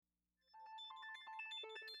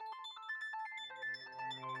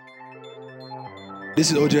This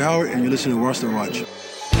is OJ Howard, and you're listening to Roster Watch.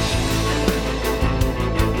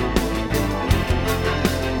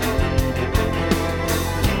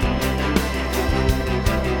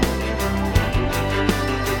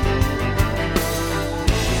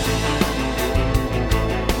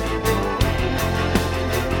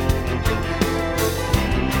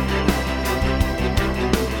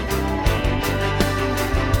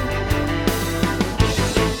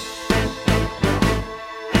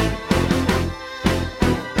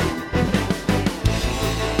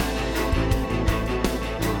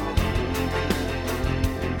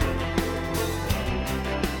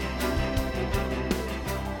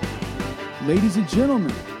 Ladies and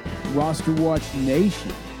gentlemen, Roster Watch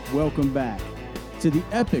Nation, welcome back to the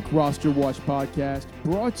epic Roster Watch podcast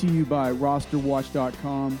brought to you by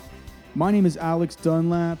rosterwatch.com. My name is Alex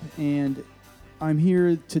Dunlap, and I'm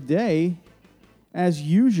here today, as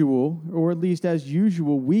usual, or at least as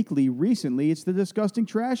usual weekly recently. It's the Disgusting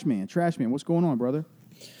Trash Man. Trash Man, what's going on, brother?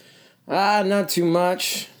 Not too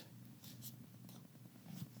much.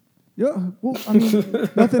 Yeah, well, I mean,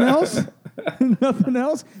 nothing else? Nothing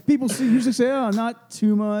else? People usually say, "Oh, not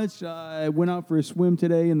too much. I went out for a swim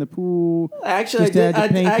today in the pool." Actually,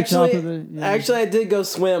 I did go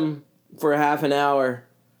swim for half an hour.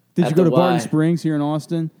 Did you go to Barton Springs here in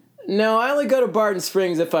Austin? No, I only go to Barton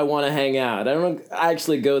Springs if I want to hang out. I don't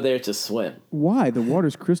actually go there to swim. Why? The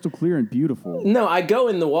water's crystal clear and beautiful. No, I go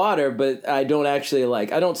in the water, but I don't actually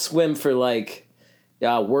I don't swim for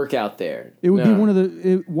work out there. It would be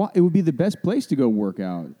it would be the best place to go work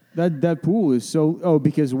out. That pool is so.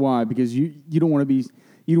 Because why? Because you don't want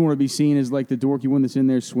to be seen as like the dorky one that's in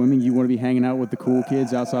there swimming. You want to be hanging out with the cool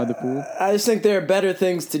kids outside the pool. I just think there are better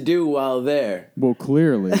things to do while there. Well,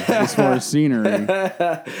 clearly, as far as scenery.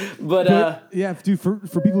 but yeah, dude. For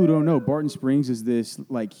people who don't know, Barton Springs is this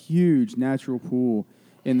like huge natural pool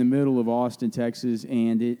in the middle of Austin, Texas,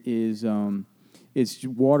 and it is it's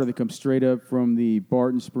water that comes straight up from the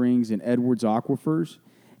Barton Springs and Edwards aquifers.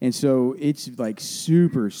 And so it's like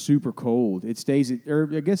super, super cold. It stays I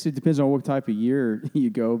guess it depends on what type of year you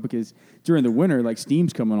go, because during the winter, like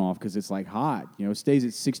steam's coming off because it's like hot. You know, it stays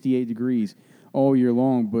at 68 degrees all year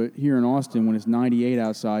long. But here in Austin, when it's 98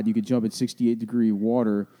 outside, you could jump at 68 degree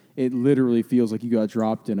water. It literally feels like you got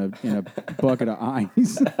dropped in a bucket of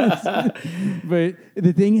ice. But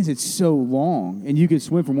the thing is, it's so long, and you can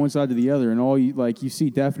swim from one side to the other. And you see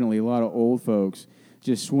definitely a lot of old folks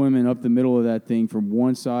just swimming up the middle of that thing from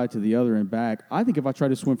one side to the other and back. I think if I tried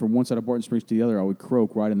to swim from one side of Barton Springs to the other, I would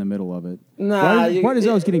croak right in the middle of it. Nah, right as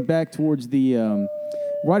I was getting back towards the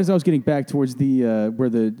where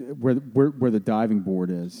the diving board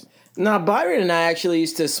is. Nah, Byron and I actually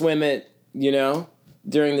used to swim it,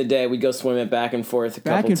 during the day. We'd go swim it back and forth a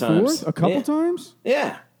couple times. A couple times?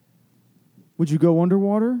 Yeah. Would you go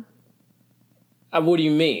underwater? What do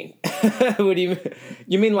you mean? What do you mean?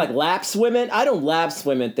 You mean like lap swim it? I don't lap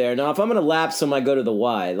swim it there. Now, if I'm going to lap swim, I go to the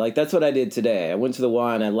Y. Like, that's what I did today. I went to the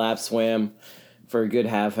Y and I lap swam for a good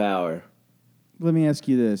half hour. Let me ask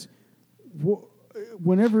you this.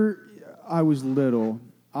 Whenever I was little,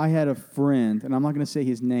 I had a friend, and I'm not going to say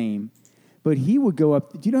his name, but he would go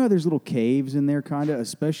up. Do you know how there's little caves in there, kind of,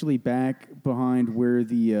 especially back behind where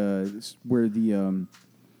the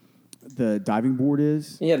diving board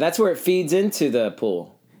is? Yeah, that's where it feeds into the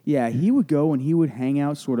pool. Yeah, he would go and he would hang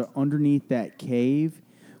out sort of underneath that cave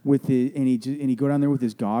and he'd go down there with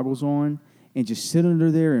his goggles on and just sit under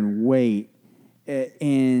there and wait,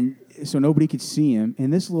 and so nobody could see him.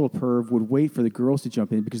 And this little perv would wait for the girls to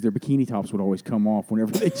jump in because their bikini tops would always come off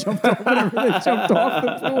whenever they jumped off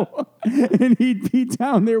the pool. And he'd be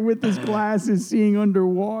down there with his glasses, seeing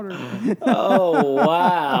underwater. Oh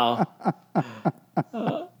wow!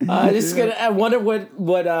 I wonder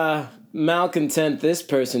what malcontent this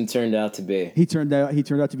person turned out to be. He turned out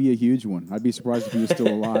to be a huge one. I'd be surprised if he was still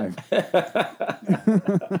alive.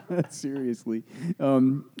 Seriously.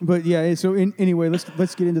 But yeah, so anyway,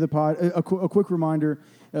 let's get into the pod. A quick reminder,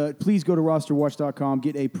 please go to rosterwatch.com,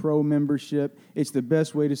 get a pro membership. It's the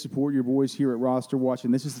best way to support your boys here at Roster Watch,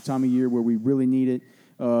 and this is the time of year where we really need it.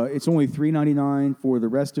 It's only $3.99 for the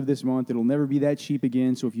rest of this month. It'll never be that cheap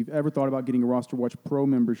again. So if you've ever thought about getting a Roster Watch Pro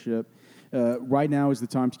membership, right now is the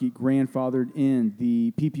time to get grandfathered in.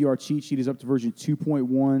 The PPR cheat sheet is up to version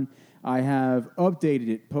 2.1. I have updated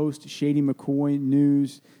it post Shady McCoy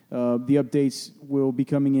news. The updates will be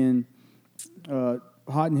coming in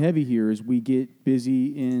hot and heavy here as we get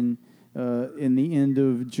busy in the end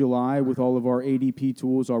of July with all of our ADP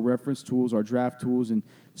tools, our reference tools, our draft tools, and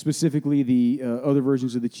specifically the other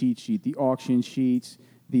versions of the cheat sheet, the auction sheets,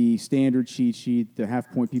 the standard cheat sheet, the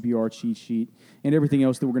half-point PPR cheat sheet, and everything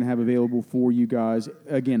else that we're going to have available for you guys.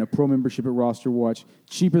 Again, a pro membership at Roster Watch,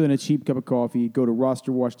 cheaper than a cheap cup of coffee. Go to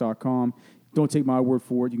rosterwatch.com. Don't take my word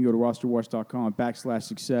for it. You can go to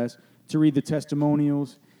rosterwatch.com/success to read the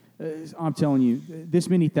testimonials. I'm telling you, this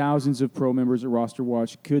many thousands of pro members at Roster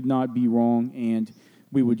Watch could not be wrong, and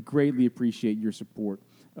we would greatly appreciate your support.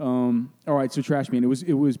 All right, so Trash Man, it was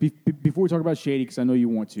before we talk about Shady, because I know you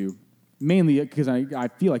want to, mainly because I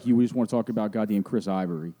feel like you just want to talk about goddamn Chris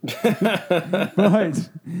Ivory. But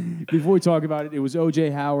before we talk about it, it was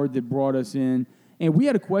O.J. Howard that brought us in, and we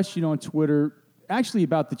had a question on Twitter actually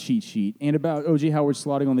about the cheat sheet and about O.J. Howard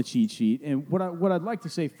slotting on the cheat sheet. And what I'd like to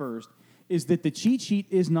say first is that the cheat sheet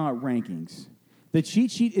is not rankings. The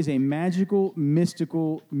cheat sheet is a magical,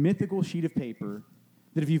 mystical, mythical sheet of paper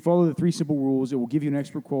that if you follow the 3 simple rules, it will give you an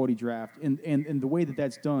expert quality draft. And the way that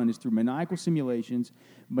that's done is through maniacal simulations,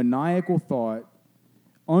 maniacal thought,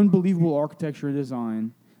 unbelievable architecture and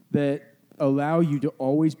design that allow you to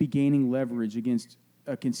always be gaining leverage against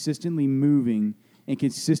a consistently moving and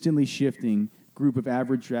consistently shifting group of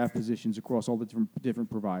average draft positions across all the different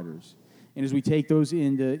providers. And as we take those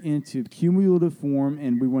into cumulative form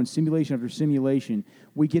and we run simulation after simulation,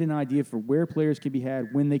 we get an idea for where players can be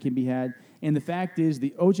had, when they can be had. And the fact is,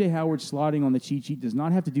 the O.J. Howard slotting on the cheat sheet does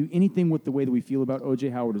not have to do anything with the way that we feel about O.J.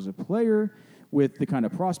 Howard as a player, with the kind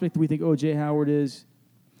of prospect that we think O.J. Howard is.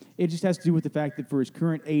 It just has to do with the fact that for his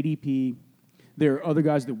current ADP, there are other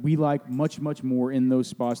guys that we like much, much more in those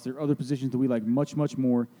spots. There are other positions that we like much, much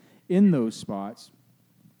more in those spots.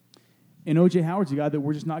 And O.J. Howard's a guy that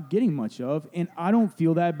we're just not getting much of, and I don't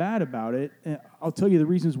feel that bad about it. I'll tell you the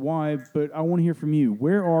reasons why, but I want to hear from you.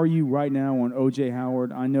 Where are you right now on O.J.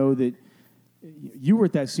 Howard? I know that you were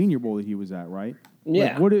at that Senior Bowl that he was at, right?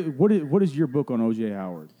 Yeah. Like, what is your book on O.J.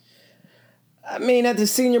 Howard? I mean, at the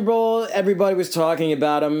Senior Bowl, everybody was talking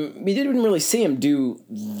about him. We didn't really see him do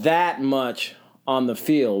that much on the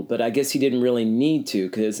field, but I guess he didn't really need to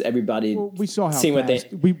because everybody we saw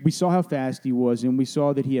how fast he was, and we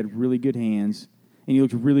saw that he had really good hands, and he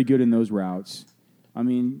looked really good in those routes. I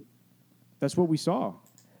mean, that's what we saw.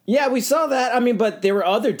 Yeah, we saw that. I mean, but there were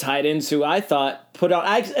other tight ends who I thought put on,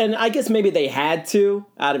 and I guess maybe they had to,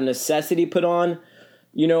 out of necessity, put on,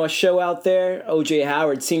 a show out there. O.J.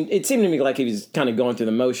 Howard seemed to me like he was kind of going through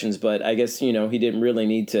the motions, but I guess, he didn't really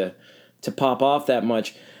need to pop off that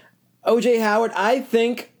much. O.J. Howard, I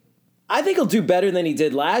think he'll do better than he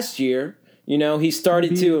did last year. He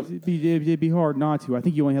started It'd be hard not to. I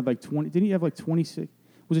think he only had like 20. Didn't he have like 26?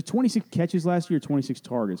 Was it 26 catches last year or 26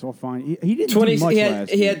 targets? All fine. He didn't do much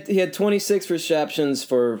last year. He had 26 receptions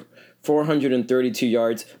for 432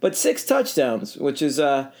 yards, but 6 touchdowns, which is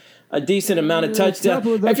a decent amount of touchdowns.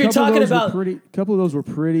 If you're talking about a couple of those were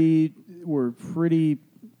pretty.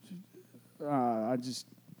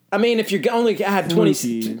 I mean, if you only have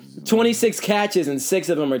 26 catches and 6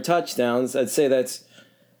 of them are touchdowns, I'd say that's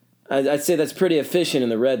pretty efficient in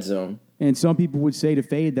the red zone. And some people would say to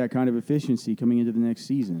fade that kind of efficiency coming into the next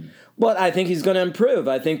season. But I think he's going to improve.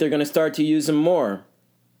 I think they're going to start to use him more.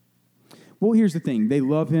 Well, here's the thing. They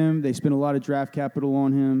love him. They spend a lot of draft capital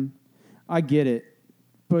on him. I get it.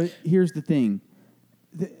 But here's the thing.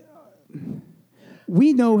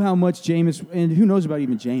 We know how much Jameis, and who knows about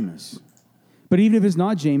even Jameis. But even if it's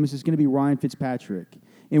not Jameis, it's going to be Ryan Fitzpatrick.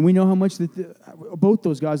 And we know how much both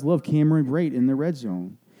those guys love Cameron Brate in the red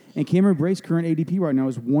zone. And Cameron Brate's current ADP right now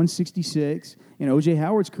is 166, and O.J.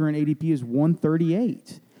 Howard's current ADP is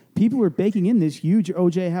 138. People are baking in this huge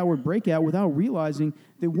O.J. Howard breakout without realizing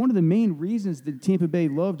that one of the main reasons that Tampa Bay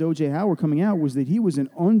loved O.J. Howard coming out was that he was an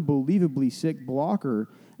unbelievably sick blocker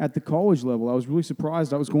at the college level. I was really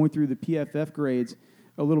surprised. I was going through the PFF grades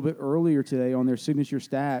a little bit earlier today on their signature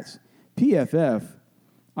stats. PFF,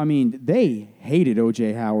 I mean, they hated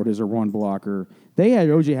O.J. Howard as a run blocker. They had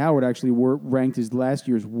O.J. Howard actually ranked as last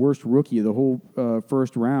year's worst rookie of the whole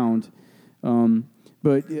first round.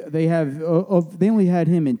 But they only had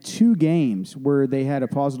him in 2 games where they had a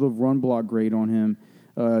positive run block grade on him.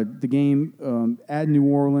 The game at New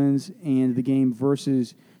Orleans and the game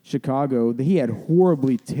versus Chicago. He had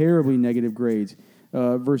horribly, terribly negative grades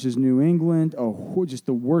versus New England. Just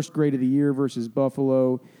the worst grade of the year versus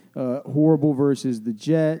Buffalo. Horrible versus the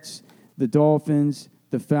Jets, the Dolphins,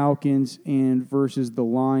 the Falcons, and versus the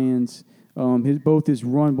Lions. Both his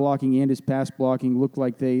run blocking and his pass blocking looked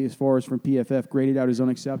like they, as far as from PFF, graded out as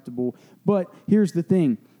unacceptable. But here's the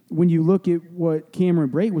thing. When you look at what Cameron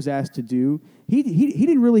Brate was asked to do, he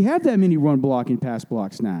didn't really have that many run block and pass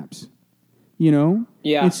block snaps.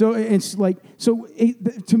 Yeah. And so it's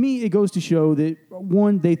to me, it goes to show that,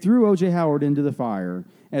 one, they threw O.J. Howard into the fire,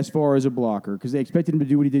 as far as a blocker because they expected him to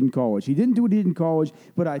do what he did in college. He didn't do what he did in college,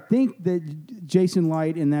 but I think that Jason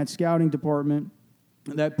Light and that scouting department,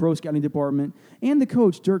 that pro scouting department, and the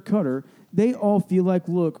coach, Dirk Cutter, they all feel like,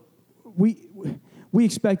 look, we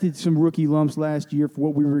expected some rookie lumps last year for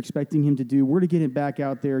what we were expecting him to do. We're to get him back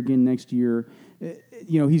out there again next year.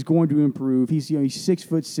 He's going to improve. He's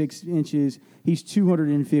 6'6". He's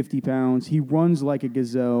 250 pounds. He runs like a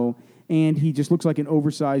gazelle, and he just looks like an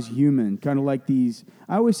oversized human, kind of like these.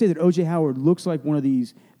 I always say that O.J. Howard looks like one of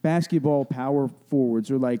these basketball power forwards,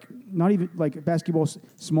 or like not even like basketball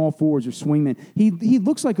small forwards or swingmen. He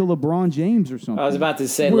looks like a LeBron James or something. I was about to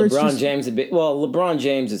say LeBron James a bit. Well, LeBron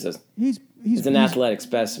James is he's an athletic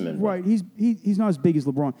specimen. Right. He's not as big as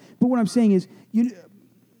LeBron. But what I'm saying is,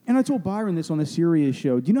 and I told Byron this on the Sirius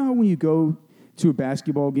show. Do you know how when you go to a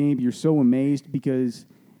basketball game, you're so amazed because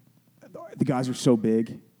the guys are so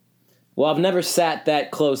big? Well, I've never sat that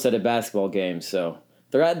close at a basketball game, so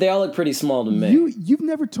they all look pretty small to me. You've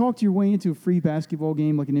never talked your way into a free basketball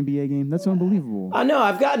game like an NBA game? That's unbelievable. I know.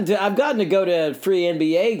 I've gotten to go to a free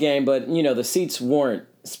NBA game, but the seats weren't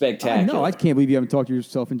spectacular. No, I can't believe you haven't talked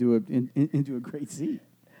yourself into a great seat.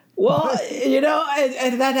 Well,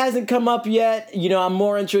 and that hasn't come up yet. I'm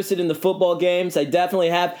more interested in the football games. I definitely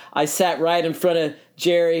have. I sat right in front of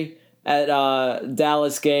Jerry at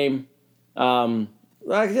Dallas game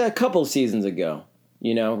like a couple seasons ago.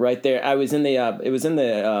 Right there. I was in the. It was in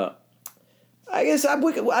the. I guess I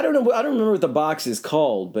don't know. I don't remember what the box is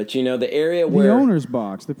called, but the area where the owner's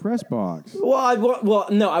box, the press box. No, I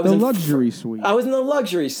was the luxury suite. I was in the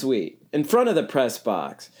luxury suite in front of the press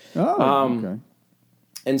box. Oh, okay.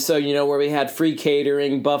 And so, where we had free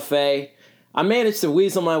catering, buffet, I managed to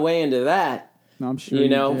weasel my way into that. I'm sure you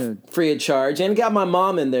did. Free of charge, and got my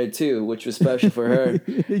mom in there too, which was special for her.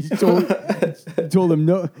 You told him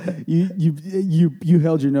no. You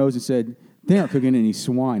held your nose and said, "They aren't cooking any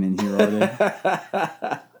swine in here, are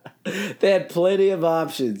they?" They had plenty of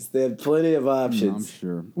options. I'm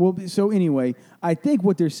sure. Well, so anyway, I think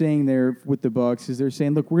what they're saying there with the Bucks is they're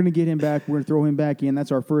saying, look, we're going to get him back. We're going to throw him back in.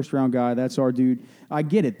 That's our first round guy. That's our dude. I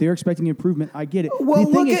get it. They're expecting improvement. I get it. Well,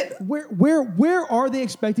 where are they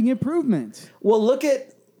expecting improvement? Well, look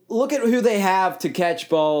at who they have to catch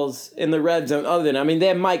balls in the red zone. They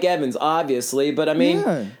have Mike Evans, obviously, but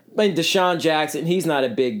Deshaun Jackson, he's not a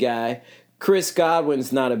big guy. Chris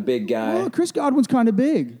Godwin's not a big guy. Well, Chris Godwin's kind of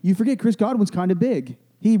big. You forget Chris Godwin's kind of big.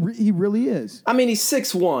 He really is. He's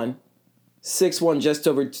 6'1", just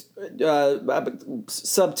over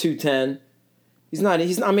sub 210. He's not.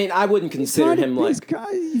 I wouldn't consider him like.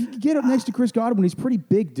 You get up next to Chris Godwin. He's a pretty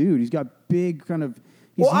big dude. He's got big kind of.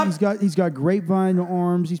 He's got grapevine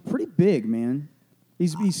arms. He's pretty big, man.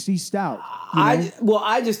 He's stout.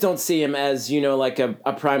 I just don't see him as like a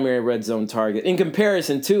primary red zone target in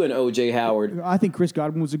comparison to an O.J. Howard. I think Chris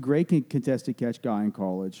Godwin was a great contested catch guy in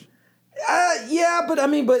college. But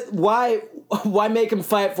why make him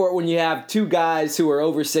fight for it when you have two guys who are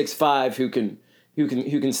over 6'5" who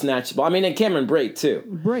can snatch the ball? And Cameron Brate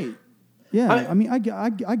too. Brate, yeah.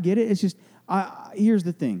 I get it. It's just here's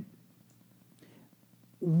the thing.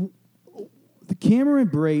 The Cameron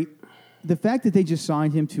Brate. The fact that they just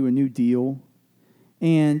signed him to a new deal,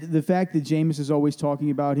 and the fact that Jameis is always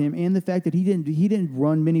talking about him, and the fact that he didn't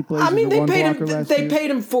run many plays. They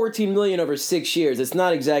paid him $14 million over 6 years. It's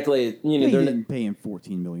not exactly They didn't pay him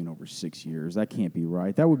 $14 million over 6 years. That can't be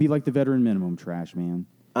right. That would be like the veteran minimum trash, man.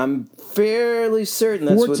 I'm fairly certain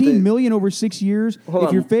that's $14 million over 6 years.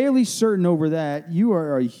 If you're fairly certain over that, you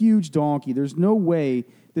are a huge donkey. There's no way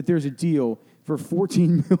that there's a deal for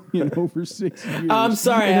 $14 million over 6 years. I'm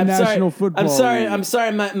sorry. I'm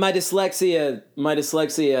sorry. My dyslexia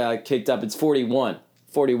kicked up. It's 41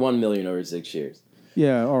 million over 6 years.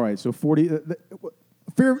 Yeah. All right. So 40.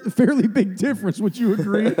 Fairly big difference. Would you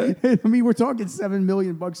agree? We're talking $7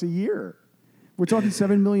 million a year. We're talking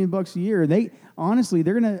 $7 million a year. They're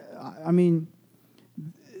gonna.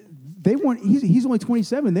 They want. He's only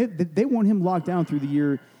 27. They want him locked down through the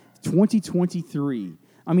year 2023.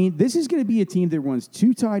 This is going to be a team that runs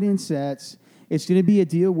two tight end sets. It's going to be a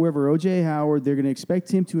deal wherever O.J. Howard, they're going to expect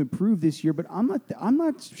him to improve this year, but I'm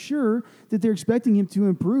not sure that they're expecting him to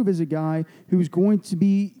improve as a guy who's going to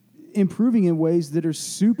be improving in ways that are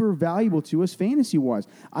super valuable to us fantasy-wise.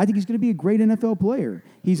 I think he's going to be a great NFL player.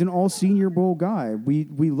 He's an all-Senior Bowl guy.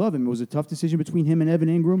 We love him. It was a tough decision between him and Evan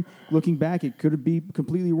Ingram. Looking back, it could be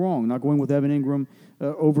completely wrong, not going with Evan Ingram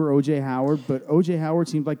over O.J. Howard, but O.J. Howard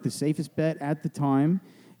seemed like the safest bet at the time.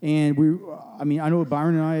 And I know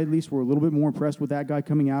Byron and I at least were a little bit more impressed with that guy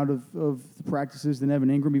coming out of the practices than Evan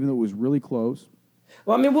Ingram, even though it was really close.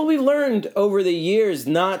 Well, we've learned over the years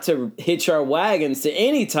not to hitch our wagons to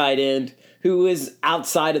any tight end who is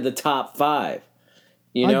outside of the top 5.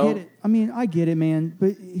 You know? I get it. I get it, man.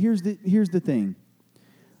 But here's the thing.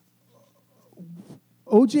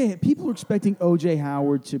 People are expecting O.J.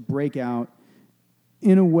 Howard to break out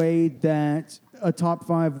in a way that a top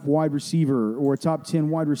 5 wide receiver or a top 10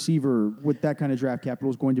 wide receiver with that kind of draft capital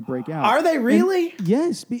is going to break out. Are they really? And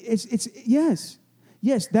yes, it's yes.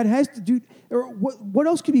 Yes, that has to do. Or what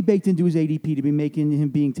else could be baked into his ADP to be making him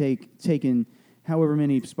being taken however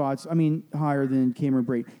many spots? Higher than Cameron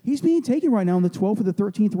Brate. He's being taken right now in the 12th or the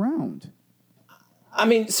 13th round.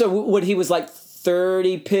 So what, he was like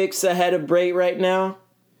 30 picks ahead of Brate right now?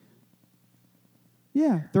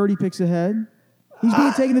 Yeah, 30 picks ahead. He's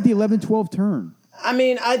being taken at the 11-12 turn.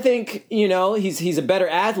 I think, he's a better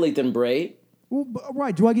athlete than Brate. Well,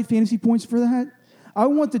 right. Do I get fantasy points for that? I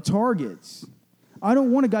want the targets. I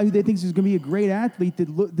don't want a guy who they think is going to be a great athlete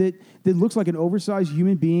that looks like an oversized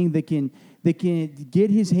human being that can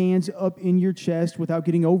get his hands up in your chest without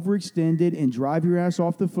getting overextended and drive your ass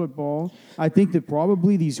off the football. I think that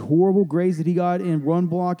probably these horrible grades that he got in run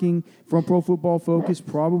blocking from Pro Football Focus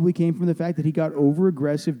probably came from the fact that he got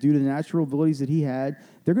over-aggressive due to the natural abilities that he had.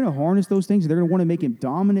 They're going to harness those things, and they're going to want to make him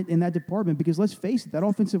dominant in that department because, let's face it, that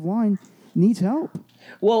offensive line needs help.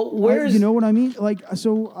 Well, you know what I mean? I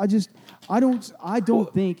don't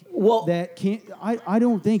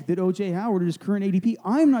think that O.J. Howard at his current ADP.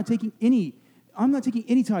 I'm not taking any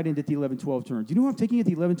tight end at the 11-12 turn. Do you know who I'm taking at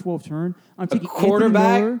the 11-12 turn? I'm taking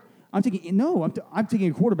quarterback. I'm taking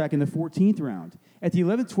a quarterback in the 14th round. At the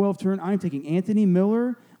 11-12 turn, I'm taking Anthony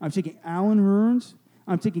Miller. I'm taking Allen Hurns.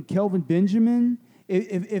 I'm taking Kelvin Benjamin.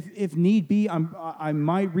 If need be, I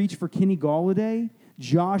might reach for Kenny Golladay,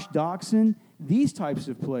 Josh Doxson, these types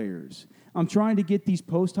of players. I'm trying to get these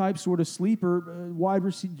post-type sort of sleeper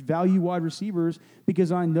value wide receivers because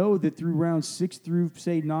I know that through round 6 through,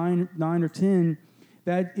 say, 9 or 10,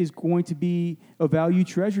 that is going to be a value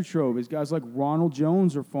treasure trove. As guys like Ronald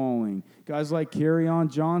Jones are falling. Guys like Kerryon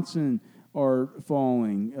Johnson are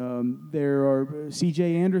falling. There are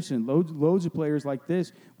C.J. Anderson, loads of players like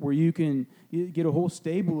this where you can get a whole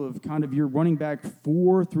stable of kind of your running back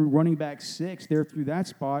 4 through running back 6 there through that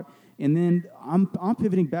spot. And then I'm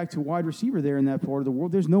pivoting back to wide receiver there in that part of the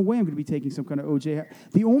world. There's no way I'm going to be taking some kind of O.J.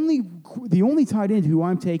 The only tight end who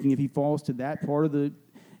I'm taking if he falls to that part of the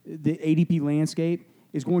ADP landscape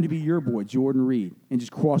is going to be your boy, Jordan Reed. And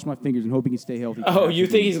just cross my fingers and hope he can stay healthy. Oh, you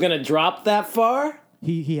think he's going to drop that far?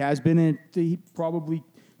 He has been in probably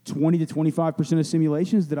 20 to 25% of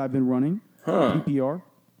simulations that I've been running. PPR.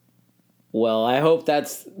 Well, I hope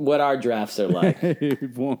that's what our drafts are like.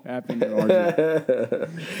 It won't happen in our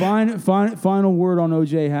draft. Final word on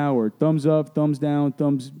O.J. Howard. Thumbs up, thumbs down,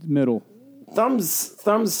 thumbs middle.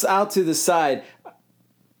 Thumbs out to the side.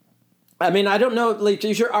 I don't know. Like,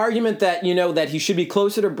 is your argument that that he should be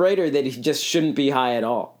closer to Brate or that he just shouldn't be high at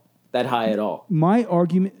all? My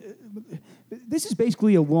argument. This is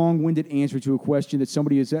basically a long-winded answer to a question that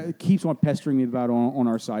somebody keeps on pestering me about on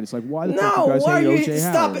our side. It's like, why the fuck you guys hate O.J.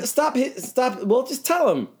 Howard? Stop. Well, just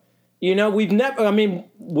tell him. We've never.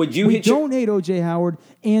 Would you? We don't hate O.J. Howard,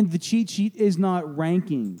 and the cheat sheet is not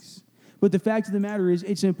rankings. But the fact of the matter is,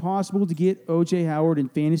 it's impossible to get O.J. Howard in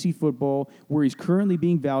fantasy football where he's currently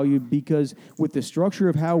being valued because with the structure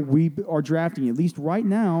of how we are drafting, at least right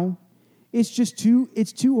now. It's just too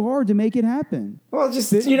hard to make it happen. Well,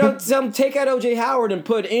 just take out O.J. Howard and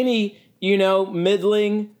put any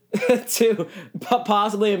middling to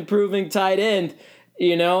possibly improving tight end,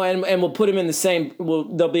 and we'll put him in the same.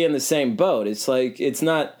 They'll be in the same boat. It's like it's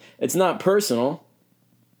not personal.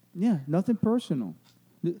 Yeah, nothing personal.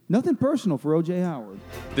 Nothing personal for O.J. Howard.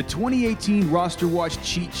 The 2018 Roster Watch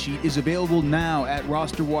cheat sheet is available now at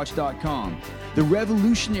rosterwatch.com. The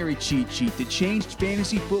revolutionary cheat sheet that changed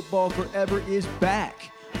fantasy football forever is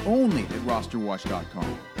back, only at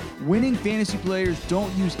rosterwatch.com. Winning fantasy players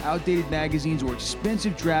don't use outdated magazines or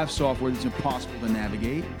expensive draft software that's impossible to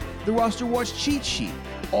navigate. The Roster Watch cheat sheet.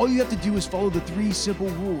 All you have to do is follow the 3 simple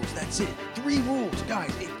rules. That's it. 3 rules.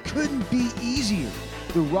 Guys, it couldn't be easier.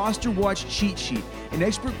 The Roster Watch cheat sheet. An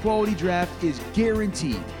expert quality draft is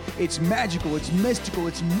guaranteed. It's magical, it's mystical,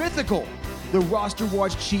 it's mythical. The Roster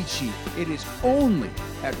Watch cheat sheet. It is only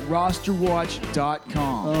at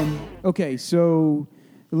rosterwatch.com. Okay, so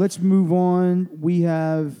let's move on.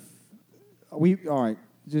 All right,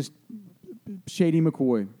 just Shady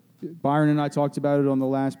McCoy. Byron and I talked about it on the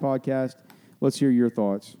last podcast. Let's hear your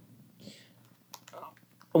thoughts.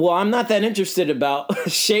 Well, I'm not that interested about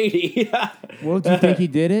Shady. Well, do you think he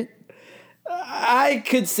did it? I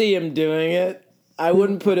could see him doing it. I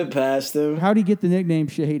wouldn't put it past him. How'd he get the nickname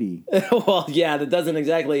Shady? Well, yeah, that doesn't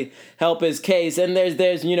exactly help his case. And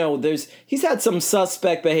he's had some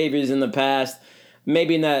suspect behaviors in the past.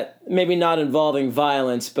 Maybe not involving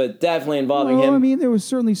violence, but definitely involving him. I mean, there was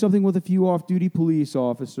certainly something with a few off-duty police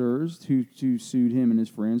officers who sued him and his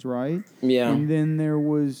friends, right? Yeah. And then there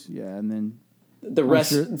was,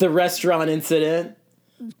 the restaurant incident.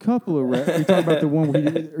 A couple of we talk about the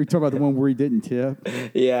one where he didn't tip.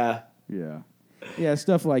 Yeah. Yeah,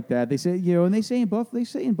 stuff like that. They say, and they say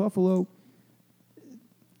in Buffalo,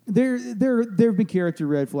 there have been character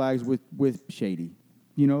red flags with Shady.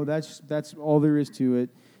 That's all there is to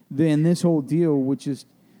it. Then this whole deal, which is,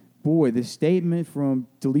 the statement from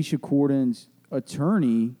Delisha Corden's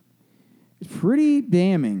attorney is pretty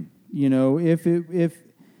damning. If the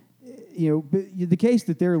case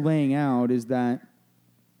that they're laying out is that,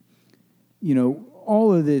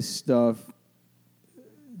 all of this stuff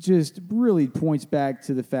just really points back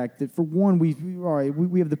to the fact that, for one, we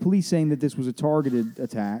have the police saying that this was a targeted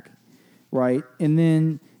attack, right? And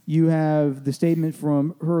then you have the statement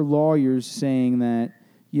from her lawyers saying that,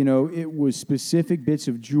 it was specific bits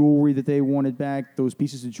of jewelry that they wanted back. Those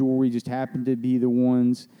pieces of jewelry just happened to be the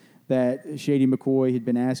ones that Shady McCoy had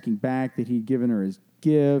been asking back, that he'd given her as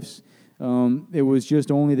gifts. It was just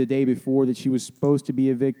only the day before that she was supposed to be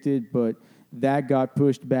evicted, but that got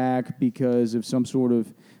pushed back because of some sort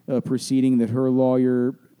of proceeding that her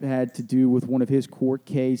lawyer had to do with one of his court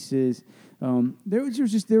cases. There was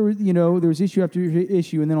issue after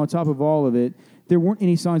issue, and then on top of all of it, there weren't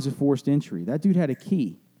any signs of forced entry. That dude had a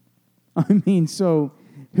key. I mean, so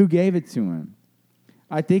who gave it to him?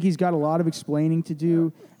 I think he's got a lot of explaining to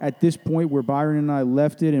do at this point where Byron and I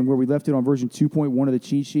left it, and where we left it on version 2.1 of the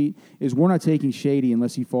cheat sheet, is we're not taking Shady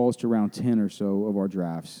unless he falls to round 10 or so of our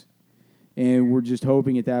drafts. And we're just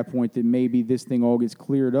hoping at that point that maybe this thing all gets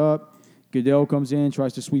cleared up. Goodell comes in,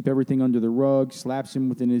 tries to sweep everything under the rug, slaps him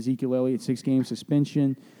with an Ezekiel Elliott 6-game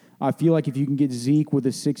suspension. I feel like if you can get Zeke with a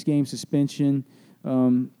 6-game suspension,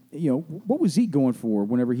 what was Zeke going for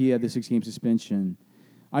whenever he had the 6-game suspension?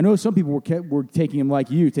 I know some people were taking him like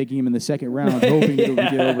you, taking him in the second round, hoping it would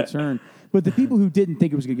get overturned. But the people who didn't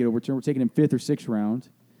think it was going to get overturned were taking him 5th or 6th round.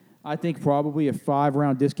 I think probably a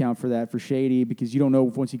 5-round discount for that for Shady, because you don't know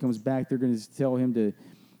if once he comes back they're going to tell him to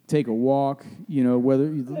take a walk, whether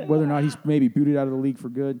or not he's maybe booted out of the league for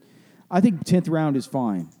good. I think 10th round is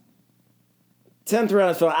fine. 10th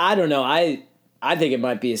round is fine. I don't know. I think it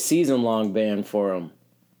might be a season-long ban for him.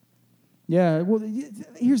 Yeah, well,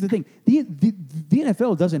 here's the thing. The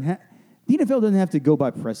NFL doesn't have to go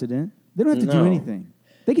by precedent. They don't have to do anything.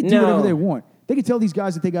 They can do whatever they want. They can tell these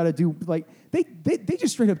guys that they got to do, like, they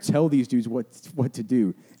just straight up tell these dudes what to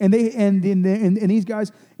do. And these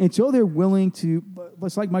guys, until they're willing to,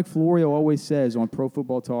 it's like Mike Florio always says on Pro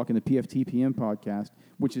Football Talk and the PFTPM podcast,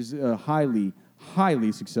 which is a highly,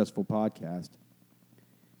 highly successful podcast.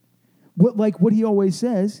 What he always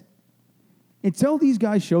says, until these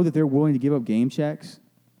guys show that they're willing to give up game checks,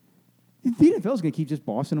 the NFL is going to keep just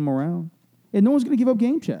bossing them around. And no one's going to give up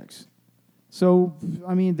game checks. So,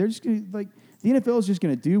 I mean, they're just going to, the NFL is just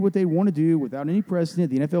going to do what they want to do without any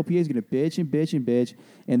precedent. The NFLPA is going to bitch and bitch and bitch,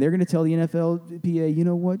 and they're going to tell the NFLPA, you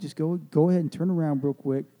know what, just go ahead and turn around real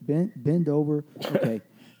quick, bend over. Okay,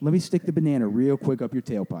 let me stick the banana real quick up your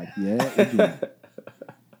tailpipe. Yeah, again.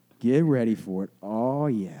 Get ready for it. Oh,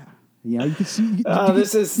 yeah. You can see you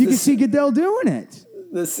can see Goodell doing it.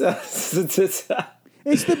 It's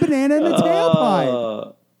the banana in the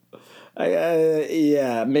tailpipe.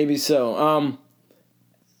 Yeah, maybe so.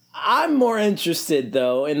 I'm more interested,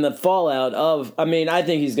 though, in the fallout of... I mean, I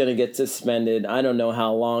think he's going to get suspended. I don't know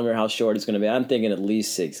how long or how short it's going to be. I'm thinking at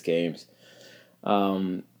least 6 games.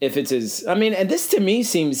 If it's his... I mean, and this to me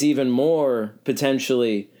seems even more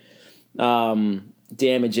potentially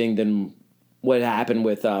damaging than what happened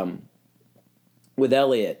with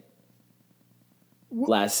Elliott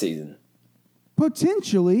last season.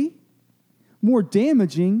 Potentially more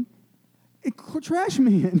damaging. Trash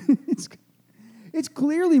man. It's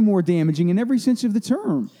clearly more damaging in every sense of the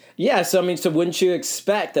term. Yeah, so wouldn't you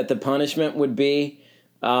expect that the punishment would be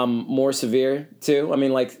more severe too? I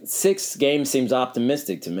mean, 6 games seems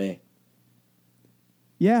optimistic to me.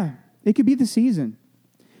 Yeah, it could be the season.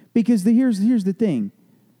 Because here's the thing.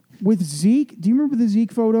 With Zeke, do you remember the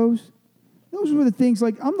Zeke photos? Those were the things,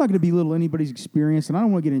 I'm not going to belittle anybody's experience, and I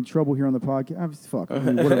don't want to get in trouble here on the podcast. Fuck. I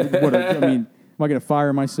mean, am I going to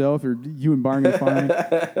fire myself, or you and Byron going to fire me?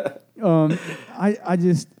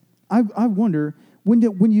 I wonder,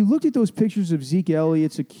 when you looked at those pictures of Zeke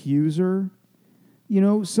Elliott's accuser,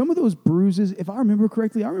 some of those bruises, if I remember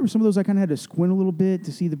correctly, some of those I kind of had to squint a little bit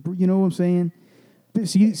to see the, you know what I'm saying?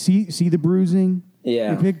 See the bruising?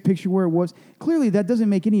 Yeah. Picture where it was. Clearly, that doesn't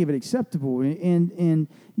make any of it acceptable. And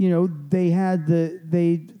they had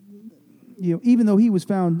even though he was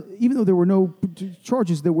found, even though there were no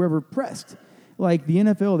charges that were ever pressed, like the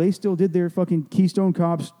NFL, they still did their fucking Keystone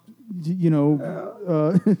Cops,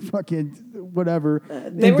 fucking whatever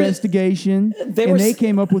investigation. They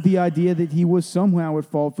came up with the idea that he was somehow at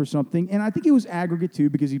fault for something. And I think it was aggregate too,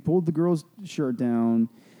 because he pulled the girl's shirt down.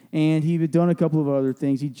 And he had done a couple of other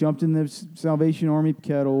things. He jumped in the Salvation Army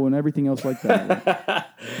kettle and everything else like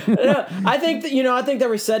that. I think they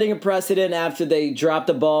were setting a precedent after they dropped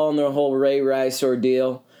the ball in their whole Ray Rice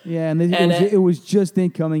ordeal. Yeah, and it was just then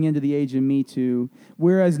coming into the age of Me Too.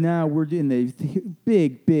 Whereas now we're in the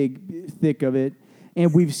big thick of it.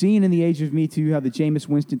 And we've seen in the age of Me Too how the Jameis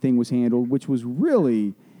Winston thing was handled, which was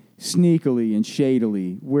really sneakily and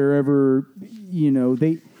shadily. Wherever,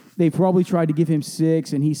 they probably tried to give him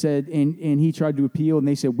 6, and he said, and he tried to appeal, and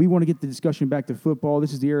they said, we want to get the discussion back to football.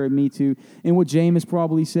 This is the era of Me Too. And what Jameis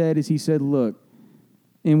probably said is he said, look,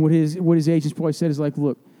 and what his agents probably said is like,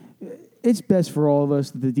 look, it's best for all of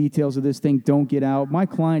us that the details of this thing don't get out. My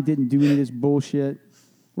client didn't do any of this bullshit,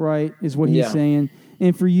 right, is what he's saying.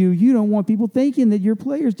 And for you don't want people thinking that your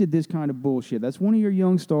players did this kind of bullshit. That's one of your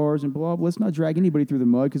young stars, and blah, blah. Let's not drag anybody through the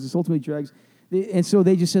mud, because this ultimately drags. And so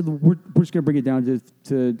they just said, we're just going to bring it down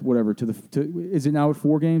to whatever. Is it now at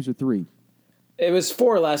 4 games or 3? It was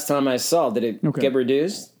 4 last time I saw. Did it get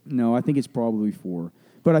reduced? No, I think it's probably 4.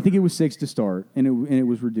 But I think it was 6 to start, and it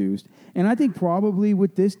was reduced. And I think probably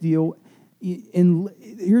with this deal,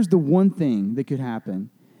 here's the one thing that could happen.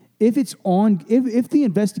 If it's if the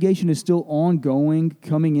investigation is still ongoing,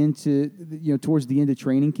 coming into towards the end of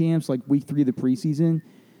training camps, like week 3 of the preseason,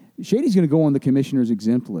 Shady's going to go on the commissioner's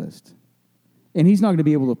exempt list. And he's not going to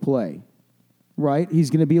be able to play, right? He's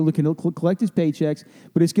going to be able to collect his paychecks,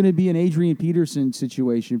 but it's going to be an Adrian Peterson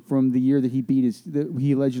situation from the year that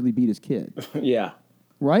he allegedly beat his kid. Yeah.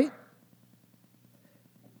 Right?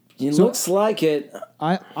 It looks like it.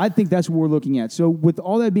 I think that's what we're looking at. So with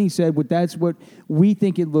all that being said, that's what we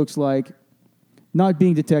think it looks like, not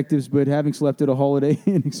being detectives, but having slept at a Holiday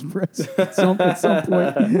Inn Express at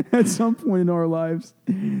some point in our lives.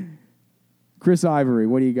 Chris Ivory,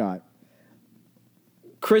 what do you got?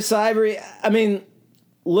 Chris Ivory, I mean,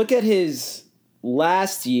 look at his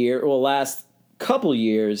last couple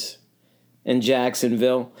years in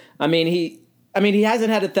Jacksonville. I mean, he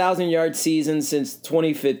hasn't had a 1,000-yard season since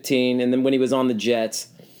 2015, and then when he was on the Jets.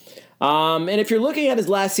 And if you're looking at his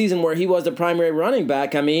last season where he was the primary running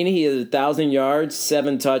back, I mean, he has 1,000 yards,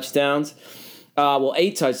 7 touchdowns.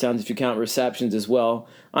 8 touchdowns if you count receptions as well.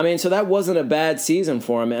 I mean, so that wasn't a bad season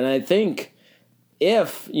for him. And I think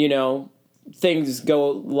if, things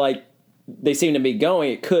go like they seem to be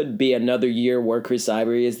going, it could be another year where Chris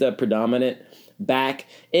Ivory is the predominant back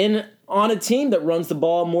on a team that runs the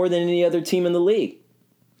ball more than any other team in the league.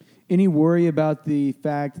 Any worry about the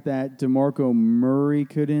fact that DeMarco Murray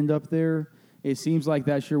could end up there? It seems like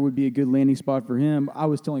that sure would be a good landing spot for him. I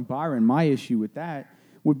was telling Byron my issue with that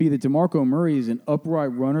would be that DeMarco Murray is an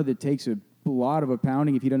upright runner that takes a lot of a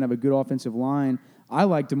pounding if he doesn't have a good offensive line. I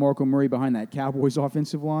like DeMarco Murray behind that Cowboys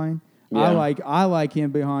offensive line. Yeah. I like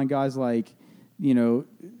him behind guys like,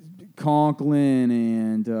 Conklin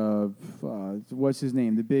and what's his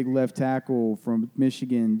name, the big left tackle from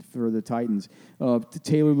Michigan for the Titans,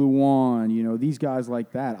 Taylor Lewan. These guys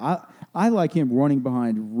like that. I like him running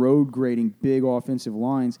behind road grading big offensive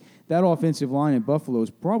lines. That offensive line in Buffalo is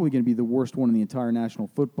probably going to be the worst one in the entire National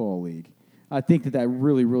Football League. I think that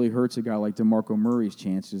really, really hurts a guy like DeMarco Murray's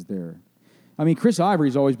chances there. I mean, Chris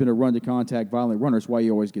Ivory's always been a run-to-contact, violent runner. That's why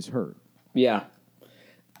he always gets hurt. Yeah.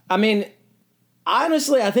 I mean,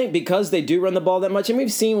 honestly, I think because they do run the ball that much, and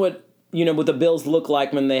we've seen what the Bills look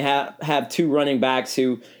like when they have 2 running backs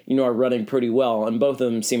who, are running pretty well, and both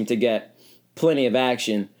of them seem to get plenty of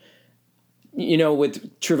action.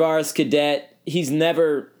 With Travaris Cadet, he's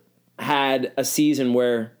never had a season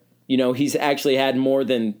where, he's actually had more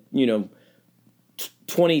than,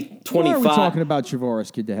 20, 25. Why are we talking about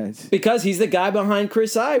Travaris Cadet? Because he's the guy behind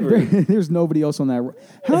Chris Ivory. There's nobody else on that.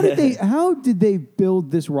 How did they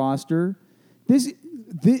build this roster?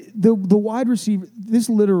 The wide receiver. This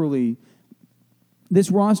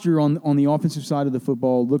roster on the offensive side of the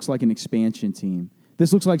football looks like an expansion team.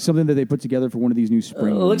 This looks like something that they put together for one of these new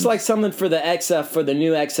spring. It looks like something for the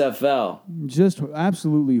new XFL. Just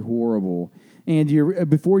absolutely horrible. And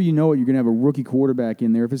before you know it, you're going to have a rookie quarterback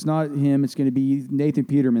in there. If it's not him, it's going to be Nathan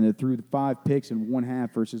Peterman that threw 5 picks in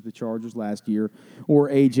 1/2 versus the Chargers last year, or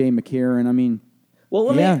A.J. McCarron. I mean,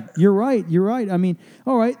 you're right. You're right. I mean,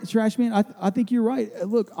 all right, Trash Man, I think you're right.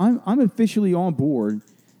 Look, I'm officially on board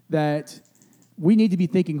that we need to be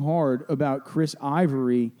thinking hard about Chris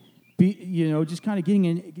Ivory, just kind of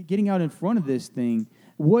getting out in front of this thing.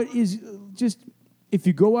 What is just if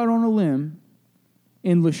you go out on a limb,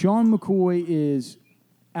 and LaShawn McCoy is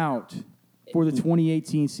out for the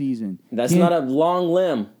 2018 season. That's not a long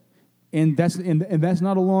limb. And that's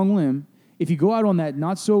not a long limb. If you go out on that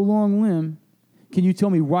not so long limb, can you tell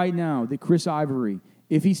me right now that Chris Ivory,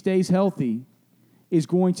 if he stays healthy, is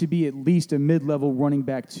going to be at least a mid-level running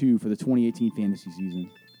back 2 for the 2018 fantasy season?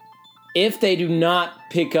 If they do not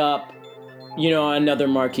pick up, another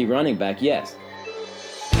marquee running back, yes.